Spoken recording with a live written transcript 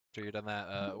After you're done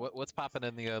that, what's popping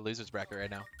in the losers bracket right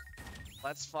now?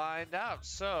 Let's find out.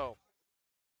 So,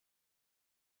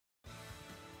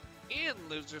 in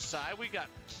loser side, we got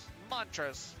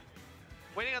Mantras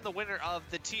waiting on the winner of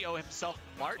the TO himself,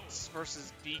 Martz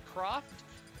versus Beecroft.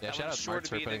 Yeah, shout out to Martz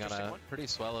for putting on a pretty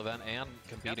swell event and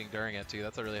competing during it too.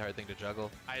 That's a really hard thing to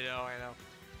juggle. I know.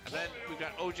 And then we've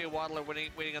got OJ Waddler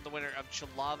waiting on the winner of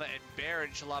Chalava and Baron.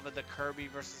 Chalava the Kirby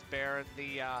versus Baron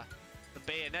the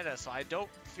Bayonetta. So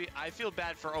I feel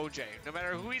bad for OJ. No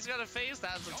matter who he's gonna face,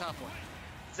 that's a tough one.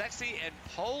 Zexy and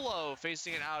Polo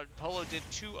facing it out. Polo did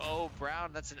 2-0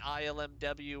 Brown. That's an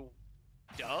ILMW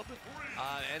dub.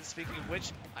 And speaking of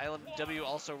which, ILMW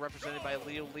also represented by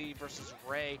Leo Lee versus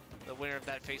Ray. The winner of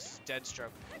that faces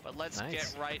Deadstroke. But let's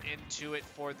get right into it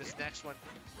for this next one.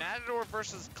 Matador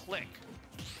versus Clique.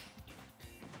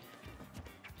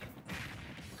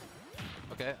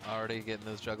 Okay, already getting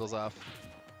those juggles off.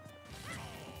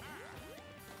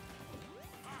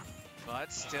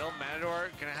 But still, Matador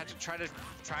gonna have to try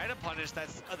to punish that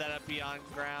up beyond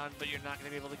ground, but you're not gonna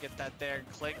be able to get that there.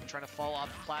 Clique trying to fall off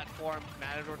the platform.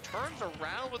 Matador turns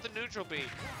around with the neutral B,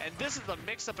 and this is a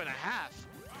mix-up and a half.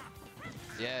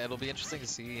 Yeah, it'll be interesting to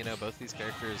see, you know, both these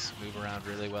characters move around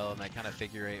really well in that kind of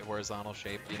figure eight horizontal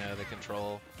shape. You know, they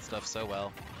control stuff so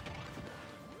well.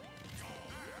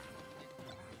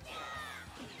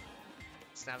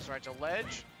 Snaps right to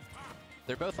ledge.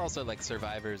 They're both also like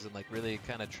survivors in like really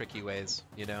kind of tricky ways,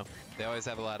 you know? They always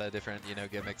have a lot of different, you know,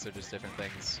 gimmicks or just different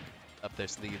things up their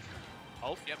sleeve.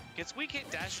 Oh, yep. Gets weak hit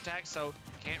dash attack, so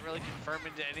can't really confirm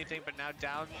into anything, but now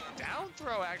down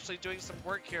throw actually doing some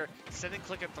work here, sending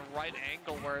Clique at the right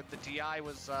angle where the DI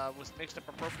was mixed up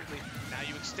appropriately. Now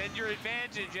you extend your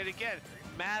advantage yet again.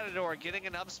 Matador getting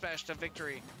an up smash to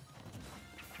victory.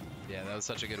 Yeah, that was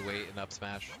such a good weight and up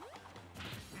smash.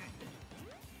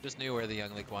 Just knew where the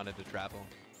young Link wanted to travel.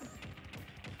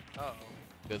 Uh-oh.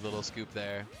 Good little scoop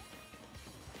there.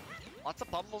 Lots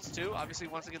of pummels too. Obviously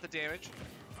wants to get the damage.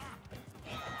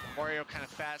 Wario kind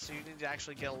of fat, so you need to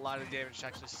actually get a lot of damage to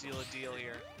actually seal a deal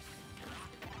here.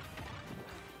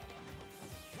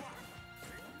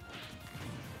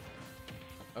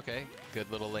 Okay,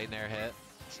 good little late nair hit.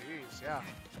 Jeez, yeah.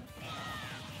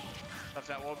 Stuff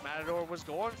that what Matador was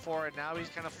going for, and now he's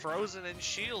kind of frozen in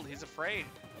shield. He's afraid.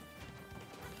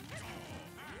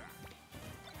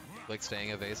 Like staying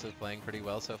evasive, playing pretty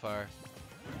well so far.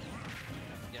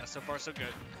 Yeah, so far so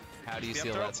good. How do you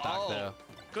seal that stock though?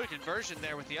 Good conversion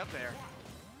there with the up there.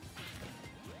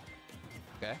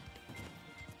 Okay.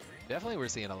 Definitely we're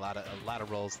seeing a lot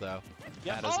of rolls though.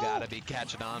 Yep. That has got to be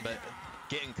catching on, but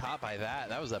getting caught by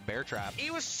that was a bear trap.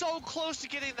 He was so close to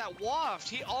getting that waft.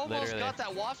 He almost got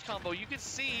that waft combo. You could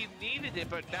see he needed it,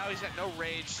 but now he's got no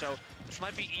rage, so this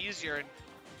might be easier. And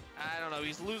I don't know,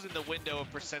 he's losing the window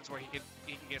of percents where he can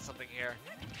get something here.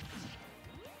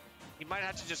 He might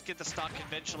have to just get the stock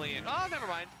conventionally and oh, never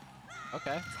mind.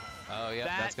 Okay. Oh yeah,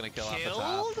 that's gonna kill off the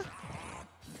top.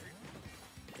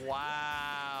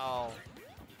 Wow.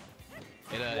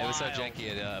 It was so janky,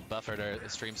 it buffered our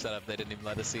stream setup, they didn't even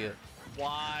let us see it.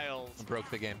 Wild. It broke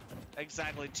the game.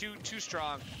 Exactly, too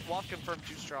strong. Waft confirmed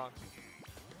too strong.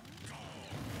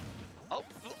 Oh.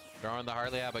 Throwing the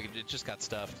Harley out, but it just got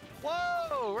stuffed.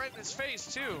 Whoa! Right in his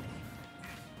face, too.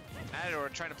 Matador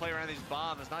trying to play around these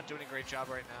bombs is not doing a great job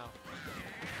right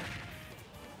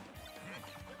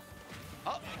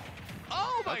now. Oh!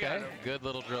 Oh my god! Good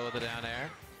little drill with the down air.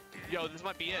 Yo, this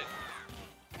might be it.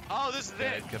 Oh, this is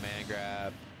it! Command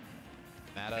grab.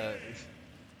 Mata.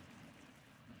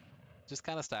 Just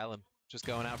kind of styling. Just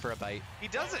going out for a bite. He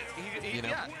does it! You know?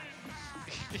 Yeah.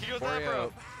 He goes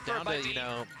Wario, down to, you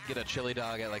know, get a chili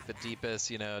dog at like the deepest,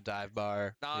 you know, dive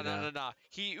bar. No.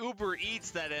 He Uber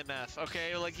Eats that MF,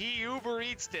 okay? Like he Uber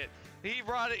Eats it. He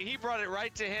brought it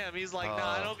right to him. He's like,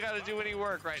 nah, I don't gotta do any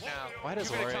work right now. Why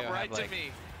does You're Wario come right have like to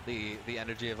me. the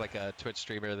energy of like a Twitch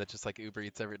streamer that just like Uber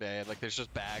Eats every day? And like there's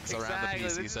just bags around the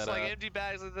PC There's setup. Just like empty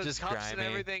bags with the just cups grimy. and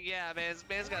everything. Yeah,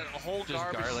 man's got a whole just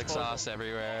garbage garlic disposal. sauce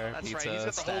everywhere. That's pizza right.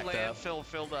 He's got the whole landfill up.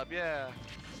 filled up. Yeah.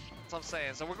 That's what I'm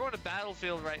saying. So we're going to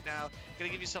Battlefield right now.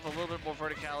 Gonna give yourself a little bit more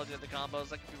verticality in the combos.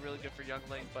 That could be really good for Young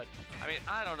Link, but I mean,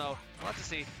 I don't know. We'll have to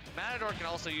see. Matador can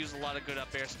also use a lot of good up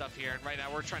air stuff here, and right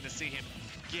now we're trying to see him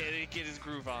get his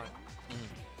groove on.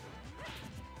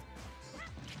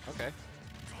 Okay.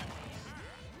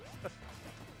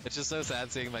 It's just so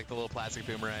sad seeing like the little plastic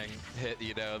boomerang hit,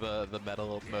 you know, the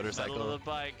metal motorcycle. Metal of the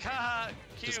bike. Haha,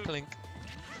 cute. Just clink.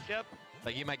 Yep.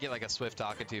 Like you might get like a swift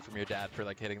talking to from your dad for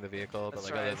like hitting the vehicle, That's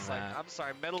but like other than that. I'm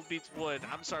sorry, metal beats wood.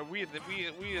 I'm sorry, we in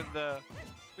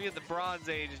the Bronze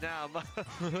Age now.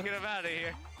 Get him out of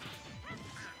here.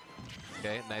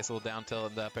 Okay, nice little down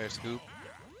tilt and up air scoop.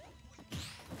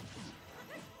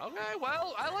 Okay,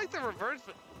 well, I like the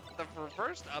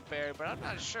reversed up air, but I'm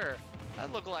not sure.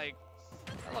 That looked like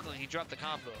he dropped the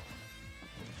combo.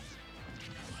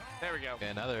 There we go. Okay,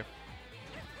 another.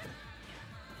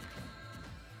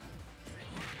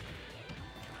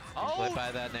 Oh! Flip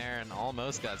by that nair and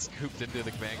almost got scooped into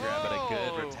the command grab, but a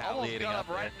good retaliating almost got up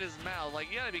up right there. in his mouth.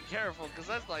 Like, you gotta be careful, because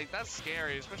that's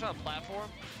scary, especially on a platform.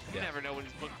 You Yeah. never know what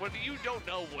he's cooking. What you don't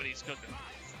know what he's cooking.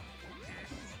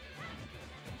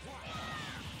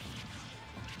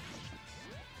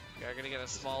 You're gonna get a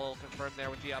small little confirm there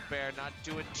with the up air, not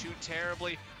doing too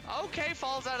terribly. Okay,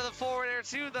 falls out of the forward air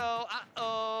too, though.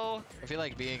 Uh-oh. I feel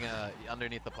like being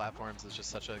underneath the platforms is just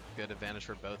such a good advantage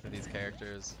for both of these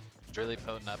characters. Really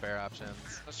potent up air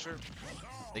options. That's true.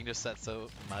 They can just set so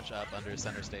much up under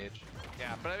center stage.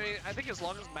 Yeah, but I mean, I think as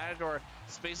long as Matador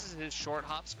spaces his short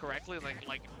hops correctly,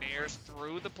 like nairs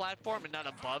through the platform and not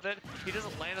above it, he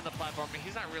doesn't land on the platform, and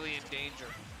he's not really in danger.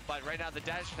 But right now, the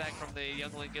dash attack from the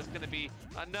Young Link is going to be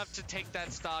enough to take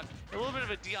that stock. A little bit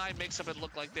of a DI mix-up it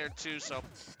looked like there too, so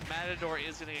Matador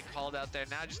is going to get called out there.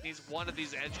 Now just needs one of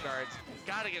these edge guards.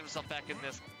 Got to get himself back in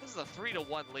this. This is a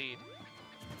 3-1 lead.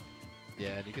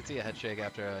 Yeah, and you can see a head shake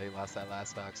after he lost that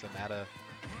last stock, so Mata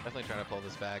definitely trying to pull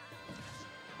this back.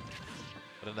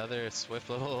 But another swift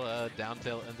little down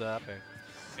tilt into up air.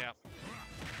 Yeah.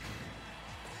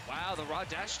 Wow, the raw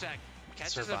dash attack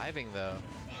catches Surviving him. Though.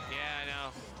 Yeah, I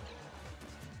know.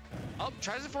 Oh,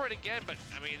 tries it for it again, but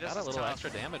I mean, this Got is a little tough.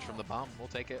 extra damage from the bomb. We'll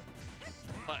take it.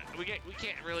 But we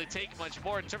can't really take much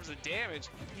more in terms of damage.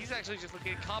 He's actually just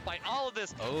getting caught by all of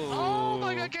this. Oh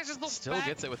my God, catches the Still back.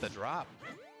 gets it with a drop.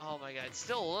 Oh my God,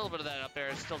 still a little bit of that up air.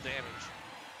 It's still damage.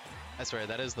 I swear,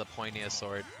 that is the pointiest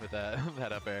sword with that,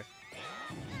 that up air.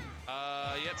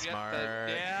 Yep, Smart.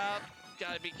 yeah,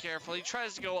 gotta be careful. He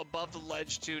tries to go above the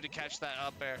ledge too to catch that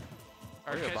up air.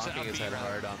 Or Wario catch that bonking his up head B, rather.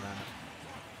 hard on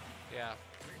that. Yeah.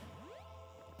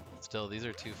 Still, these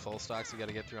are two full stocks we got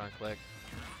to get through on Clique.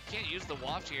 You can't use the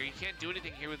waft here. You can't do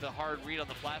anything here with the hard read on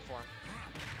the platform.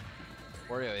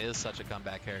 Wario is such a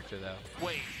comeback character, though.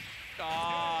 Wait.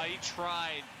 Ah, he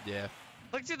tried. Yeah.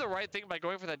 Clique did the right thing by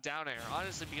going for that down air,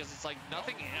 honestly, because it's like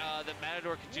nothing that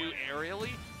Matador could do aerially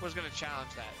was going to challenge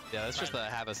that. Yeah, that's just the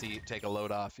have a seat, take a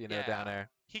load off, you know, Yeah. down air.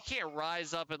 He can't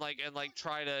rise up and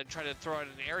try to throw out an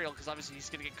aerial because obviously he's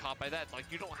going to get caught by that. Like,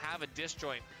 you don't have a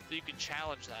disjoint that you can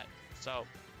challenge that. So,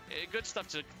 good stuff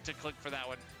to Clique for that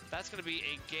one. That's going to be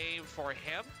a game for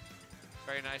him.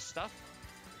 Very nice stuff.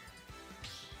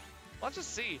 Let's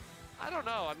just see. I don't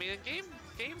know. I mean, in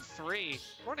game 3,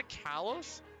 we're to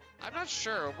Kalos. I'm not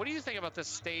sure. What do you think about this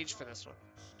stage for this one?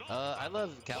 I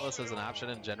love Kalos as an option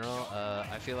in general.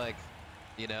 I feel like,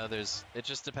 you know, it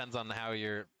just depends on how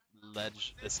your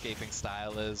ledge escaping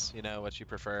style is, you know, what you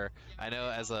prefer. I know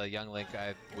as a young Link,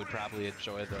 I would probably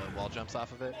enjoy the wall jumps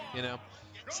off of it, you know,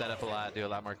 set up a lot, do a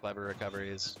lot more clever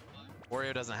recoveries.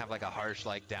 Wario doesn't have like a harsh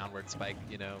like downward spike,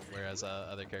 you know, whereas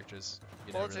other characters,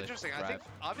 you know, Well, it's really interesting. thrive. I think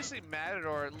obviously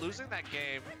Matador losing that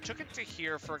game took it to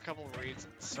here for a couple of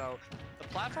reasons. So the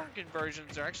platform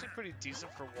conversions are actually pretty decent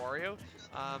for Wario.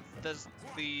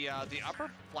 The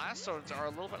upper blast zones are a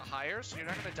little bit higher, so you're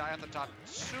not going to die on the top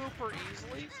super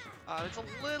easily. It's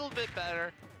a little bit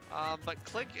better. But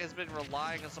Clique has been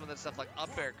relying on some of that stuff like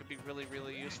up air could be really,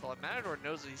 really useful. And Matador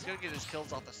knows that he's going to get his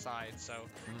kills off the side, so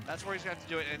that's where he's got to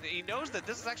do it. And he knows that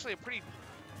this is actually a pretty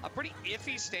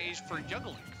iffy stage for Young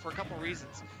Link for a couple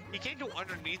reasons. He can't go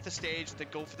underneath the stage to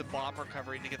go for the bomb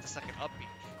recovery to get the second up B.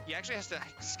 He actually has to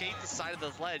skate the side of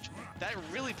the ledge. That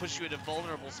really puts you in a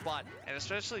vulnerable spot, and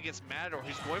especially against Matador,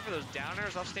 who's going for those down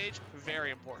airs off stage,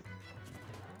 very important.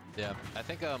 Yeah, I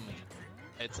think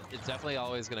it's definitely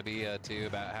always going to be too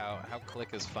about how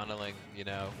Clique is funneling, you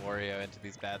know, Wario into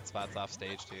these bad spots off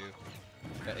stage too,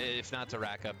 if not to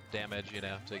rack up damage, you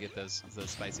know, to get those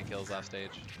spicy kills off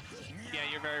stage. Yeah,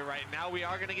 you're very right. Now we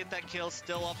are going to get that kill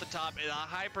still off the top in a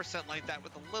high percent like that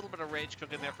with a little bit of rage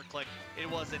cooking there for Clique. It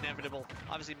was inevitable.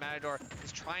 Obviously, Matador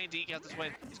is trying to eke out this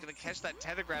win. He's going to catch that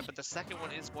tether grab, but the second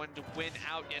one is going to win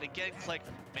out yet again. Clique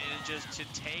manages to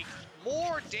take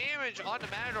more damage onto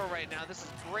Matador right now. This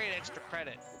is great extra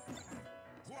credit.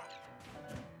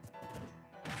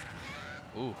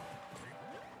 Ooh.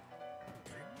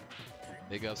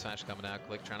 Big up smash coming out.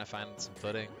 Clique trying to find some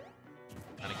footing.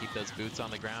 Trying to keep those boots on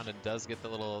the ground, and does get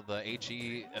the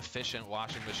HE efficient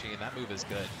washing machine. That move is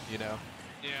good, you know?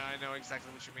 Yeah, I know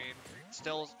exactly what you mean.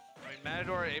 Still, I mean,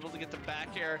 Matador able to get the back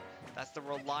air. That's the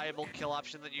reliable kill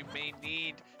option that you may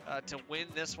need to win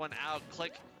this one out.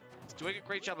 Clique is doing a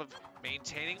great job of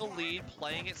maintaining a lead,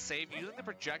 playing it safe, using the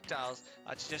projectiles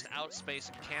to just outspace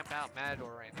and camp out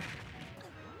Matador right now.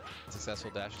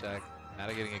 Successful dash attack.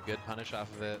 Mata getting a good punish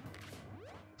off of it.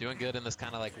 Doing good in this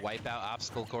kind of like wipeout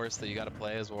obstacle course that you got to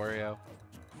play as Wario.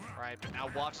 Right, but now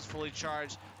Waps is fully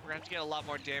charged. We're gonna have to get a lot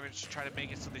more damage to try to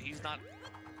make it so that he's not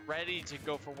ready to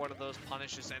go for one of those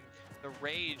punishes, and the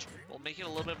rage will make it a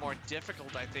little bit more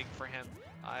difficult, I think, for him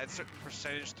at certain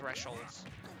percentage thresholds.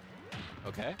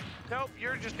 Okay. Nope,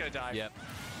 you're just gonna die. Yep.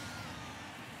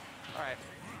 All right.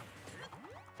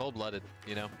 Cold-blooded,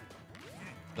 you know.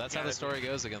 That's how the story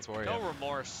goes against Wario. No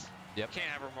remorse. Yep. Can't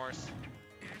have remorse.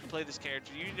 You play this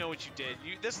character, you know what you did.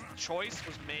 This choice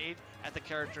was made at the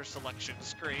character selection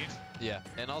screen. Yeah,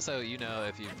 and also, you know,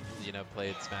 if you've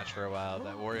played Smash for a while,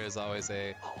 that Wario is always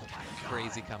a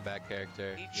crazy comeback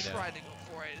character. He tried to go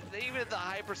for it. Even at the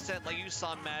high percent, like you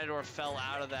saw, Matador fell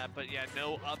out of that, but yeah,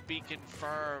 no up B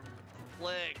confirmed.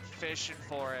 Clique fishing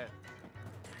for it.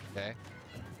 Okay.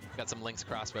 Got some Link's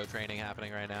crossbow training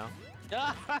happening right now.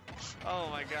 Oh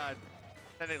my god.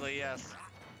 Technically, yes.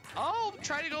 Oh,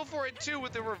 trying to go for it too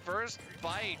with the reverse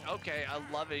bite. Okay, I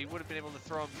love it. He would have been able to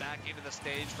throw him back into the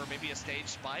stage for maybe a stage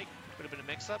spike. Would have been a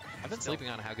mix-up. I've been sleeping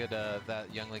on how good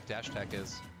that Young Link dash tech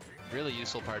is. Really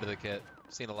useful part of the kit.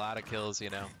 Seen a lot of kills, you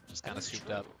know, just kind of souped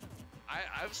up.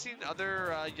 I've seen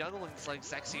other younglings like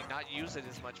Zexy not use it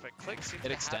as much, but Clique seems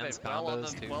to have it well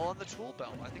on the tool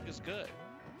belt. I think it's good.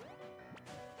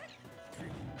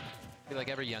 I feel like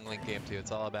every Young Link game too,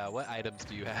 it's all about what items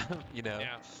do you have, you know?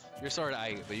 Yeah. You're sort of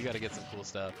aight, but you got to get some cool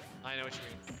stuff. I know what you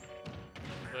mean.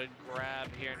 Good grab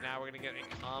here. Now we're going to get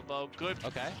a combo. Good.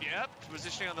 Okay. Yep.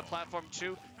 Positioning on the platform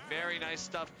too. Very nice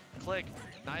stuff. Clique.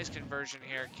 Nice conversion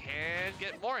here. Can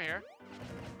get more here.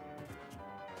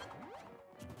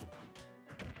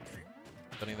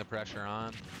 Putting the pressure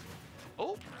on.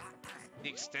 Oh. The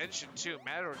extension too.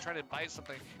 Matador trying to bite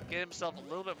something, get himself a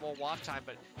little bit more waft time,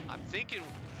 but I'm thinking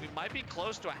we might be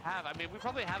close to a half. I mean, we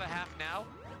probably have a half now.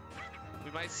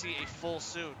 We might see a full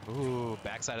soon. Ooh,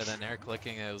 backside of that nair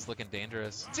clicking. It was looking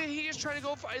dangerous. Did he just try to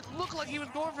go for it? Looked like he was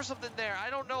going for something there.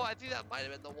 I don't know. I think that might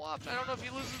have been the waft. I don't know if he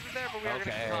loses it there, but we are going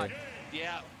to be caught.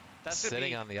 Yeah, that's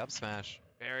sitting on the up smash.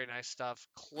 Very nice stuff.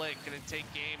 Clique going to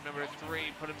take game number 3,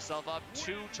 put himself up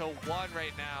 2-1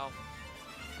 right now.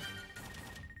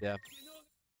 Yeah.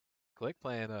 Clique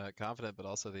playing confident, but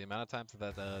also the amount of times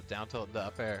that down tilt into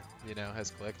up air, you know, has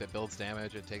clicked. It builds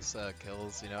damage. It takes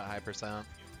kills, you know, at high percent.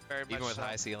 Very much even with so.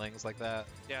 high ceilings like that.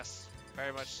 Yes,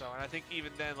 very much so. And I think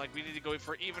even then, like, we need to go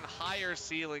for even higher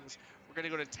ceilings. We're going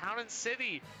to go to Town and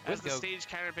City as the stage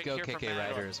counter pick here for KK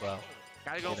Rider as well.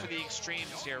 Got to go for the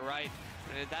extremes here, right?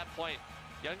 And at that point,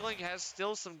 Young Link has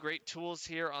still some great tools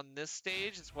here on this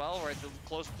stage as well, right? The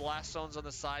close blast zones on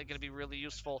the side going to be really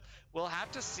useful. We'll have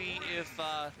to see if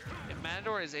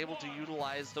Matador is able to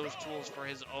utilize those tools for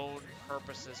his own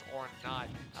purposes or not.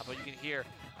 But you can hear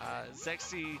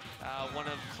Zexy, one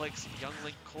of Clique's Young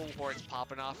Link cohorts,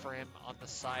 popping off for him on the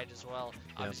side as well.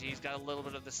 Obviously, he's got a little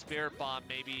bit of the Spirit Bomb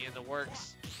maybe in the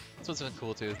works. That's what's been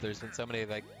cool too. There's been so many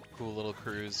like cool little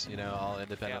crews, you know, all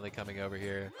independently coming over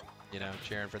here, you know,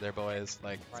 cheering for their boys.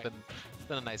 Like it's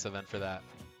been a nice event for that.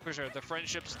 For sure, the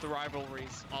friendships, the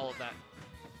rivalries, all of that.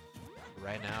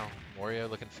 Right now, Wario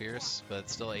looking fierce, but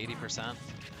still 80%. Yeah, you're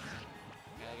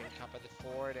gonna come by the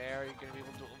forward air. You're gonna be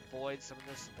able to avoid some of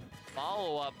this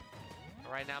follow-up.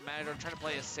 Right now, Matador trying to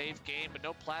play a safe game, but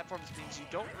no platforms means you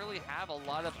don't really have a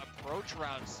lot of approach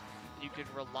routes you can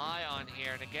rely on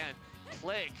here. And again,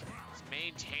 Clique is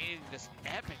maintaining this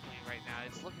epically right now.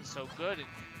 It's looking so good. And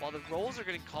while the roles are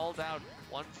getting called out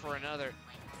one for another,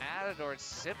 Matador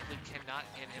simply cannot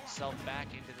get himself back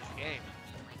into this game.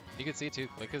 You can see too,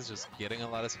 Clique is just getting a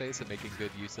lot of space and making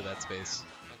good use of that space.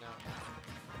 I know.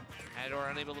 Matador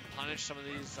unable to punish some of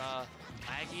these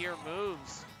laggier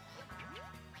moves.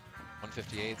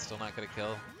 158, still not gonna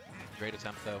kill. Great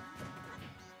attempt though.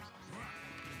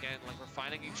 Again, like we're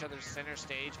finding each other's center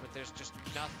stage, but there's just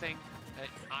nothing that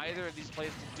either of these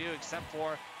players can do except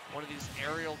for one of these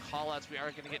aerial callouts. We are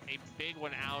going to get a big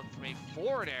one out from a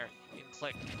forward air in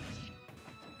Clique.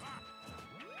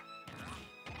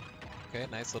 Okay,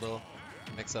 nice little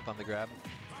mix up on the grab.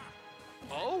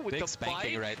 Oh, with big the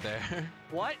spanking bite? right there.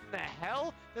 What in the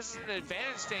hell? This is an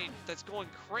advantage state that's going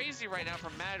crazy right now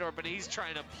from Matador, but he's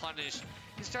trying to punish.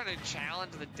 He's trying to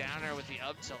challenge the downer with the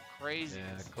up tilt. Crazy.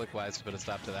 Yeah, Clique-wise to put a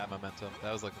stop to that momentum.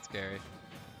 That was looking scary.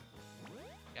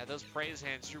 Yeah, those praise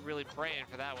hands, you're really praying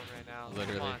for that one right now.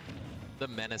 Literally. Come on. The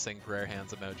menacing prayer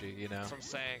hands emoji, you know? That's what I'm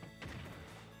saying.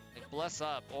 Like, bless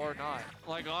up, or not.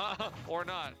 Like, or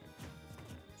not.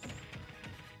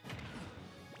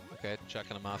 Okay,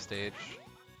 chucking him off stage.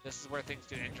 This is where things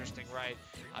get interesting, right?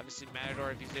 Obviously,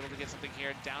 Matador, if he's able to get something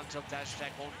here, down tilt dash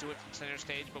attack won't do it from center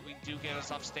stage, but we do get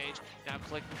us off stage. Now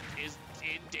Clique is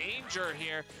in danger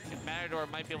here, and Matador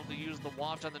might be able to use the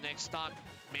waft on the next stock.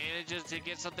 manages to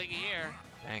get something here.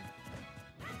 Dang.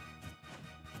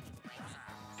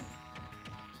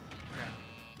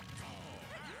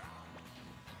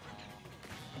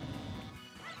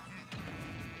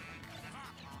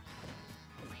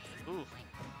 Ooh,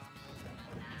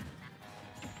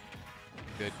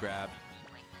 Good grab.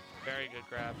 very good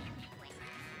grab.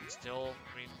 Still,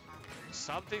 I mean,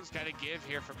 something's got to give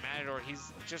here from Matador.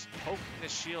 He's just poking the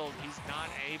shield. He's not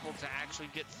able to actually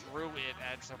get through it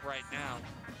as of right now.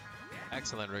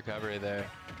 Excellent recovery there.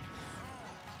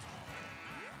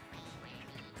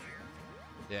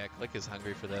 Yeah, Clique is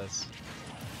hungry for this.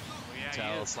 Well, yeah, he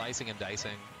Tell, is. slicing and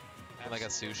dicing. Like a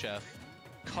sous chef.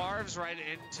 Carves right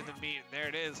into the meat. There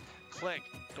it is. Clique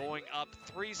going up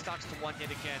 3 stocks to 1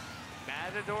 hit again.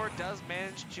 Matador does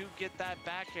manage to get that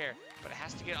back air, but it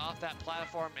has to get off that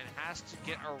platform and has to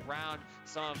get around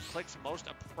some of Clique's most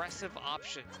oppressive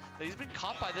options that he's been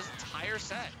caught by this entire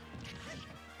set.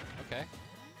 Okay.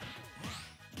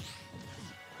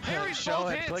 Parries both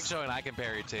showing, hits. Clique showing I can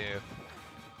parry too.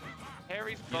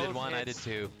 Parries You both did one, hits. I did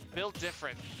two. Built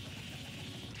different.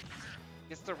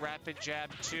 Gets the rapid jab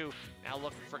too. Now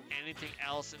looking for anything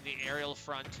else in the aerial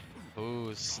front.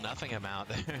 Ooh, snuffing him out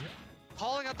there.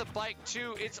 Calling out the bike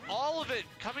too. It's all of it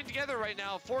coming together right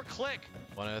now for Clique.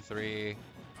 103.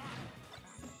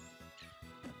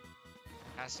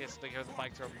 Has to get something here with the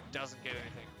bike throw. Doesn't get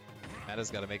anything.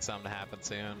 Meta's got to make something happen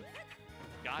soon.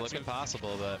 Got Looking to.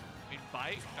 possible, but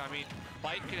Bite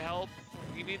can help.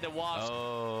 You need the waft.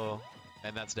 oh,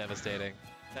 and that's devastating.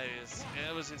 That is.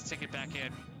 And it was his ticket back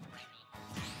in.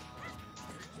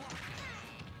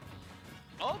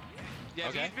 Oh! Yeah,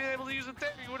 Okay. if he'd been able to use it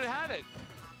there, he would have had it.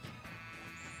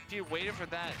 If he waited for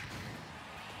that.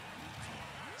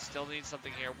 Still needs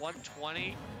something here.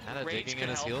 120. Kind of Rage digging can in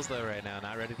his help. heels though right now,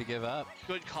 not ready to give up.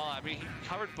 Good call. I mean, he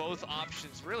covered both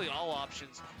options, really all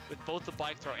options, with both the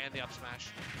bike throw and the up smash.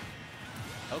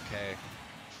 Okay.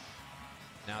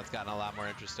 Now it's gotten a lot more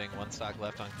interesting. 1 stock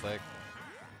left on Clique.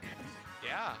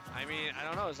 Yeah, I mean, I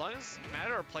don't know. As long as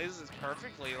Matador plays this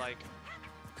perfectly, like,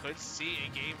 could see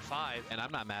a game 5. And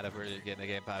I'm not mad if we're getting a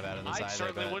game 5 out of this I either.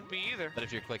 certainly but, wouldn't be either. but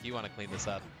if you're Clique, you want to clean this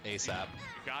up ASAP.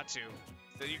 You got to.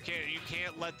 So you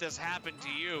can't let this happen to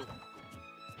you.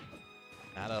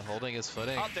 Meta holding his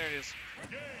footing. Oh, there it is.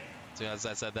 As soon as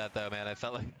I said that though, man, I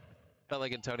felt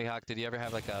like in Tony Hawk. Did you ever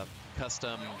have like a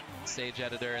custom stage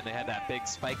editor and they had that big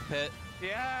spike pit?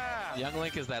 Yeah. Young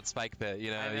Link is that spike pit.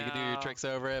 You know, you can do your know. tricks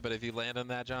over it, but if you land on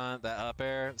that, John, that up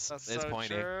air, That's it's so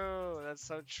pointy. true. That's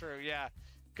so true. Yeah.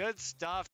 Good stuff.